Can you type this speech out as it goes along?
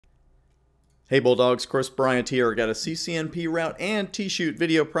Hey Bulldogs, Chris Bryant here. Got a CCNP route and TSHOOT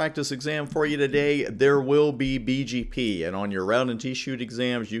video practice exam for you today. There will be BGP, and on your route and TSHOOT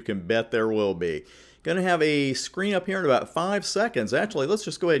exams, you can bet there will be. Going to have a screen up here in about 5 seconds. Actually, let's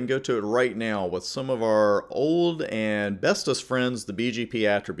just go ahead and go to it right now with some of our old and bestest friends, the BGP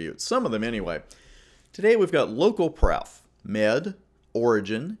attributes. Some of them anyway. Today we've got local pref, med,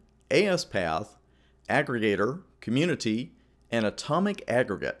 origin, AS path, aggregator, community, and atomic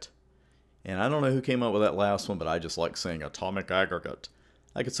aggregate. And I don't know who came up with that last one, but I just like saying atomic aggregate.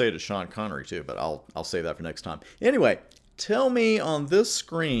 I could say it to Sean Connery too, but I'll save that for next time. Anyway, tell me on this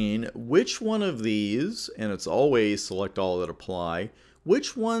screen which one of these, and it's always select all that apply,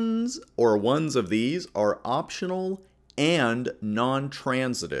 which ones or ones of these are optional and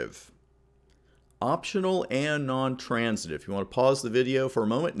non-transitive. Optional and non-transitive. If you want to pause the video for a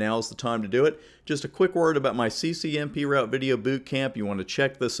moment, now's the time to do it. Just a quick word about my CCNP Route Video Bootcamp. You want to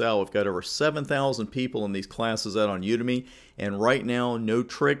check this out. We've got over 7,000 people in these classes out on Udemy, and right now, no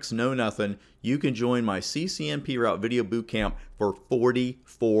tricks, no nothing. You can join my CCNP Route Video Bootcamp for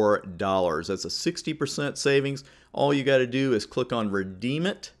 $44. That's a 60% savings. All you got to do is click on Redeem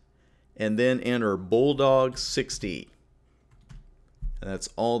It, and then enter Bulldog60. And that's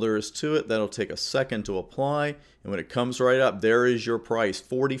all there is to it. That'll take a second to apply. And when it comes right up, there is your price,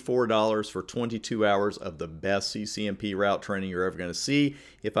 $44 for 22 hours of the best CCNP route training you're ever going to see,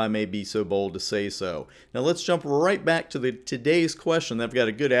 if I may be so bold to say so. Now let's jump right back to today's question. I've got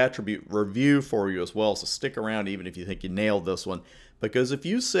a good attribute review for you as well, so stick around even if you think you nailed this one. Because if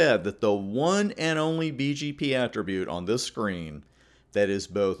you said that the one and only BGP attribute on this screen that is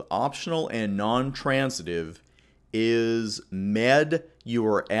both optional and non-transitive is med, you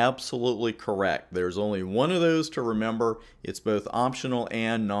are absolutely correct. There's only one of those to remember. It's both optional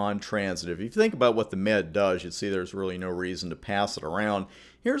and non-transitive. If you think about what the med does, you'd see there's really no reason to pass it around.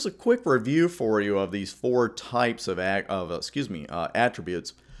 Here's a quick review for you of these four types of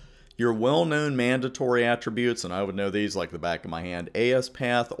attributes. Your well-known mandatory attributes, and I would know these like the back of my hand, AS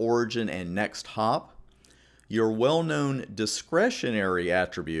path, origin, and next hop. Your well-known discretionary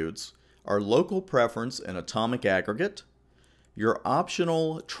attributes are local preference and atomic aggregate. Your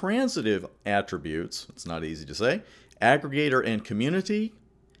optional transitive attributes, it's not easy to say, aggregator and community.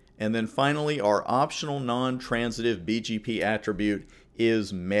 And then finally, our optional non-transitive BGP attribute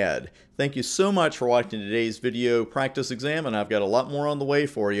is med. Thank you so much for watching today's video practice exam, and I've got a lot more on the way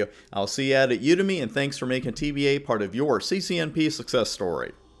for you. I'll see you at Udemy, and thanks for making TBA part of your CCNP success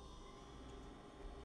story.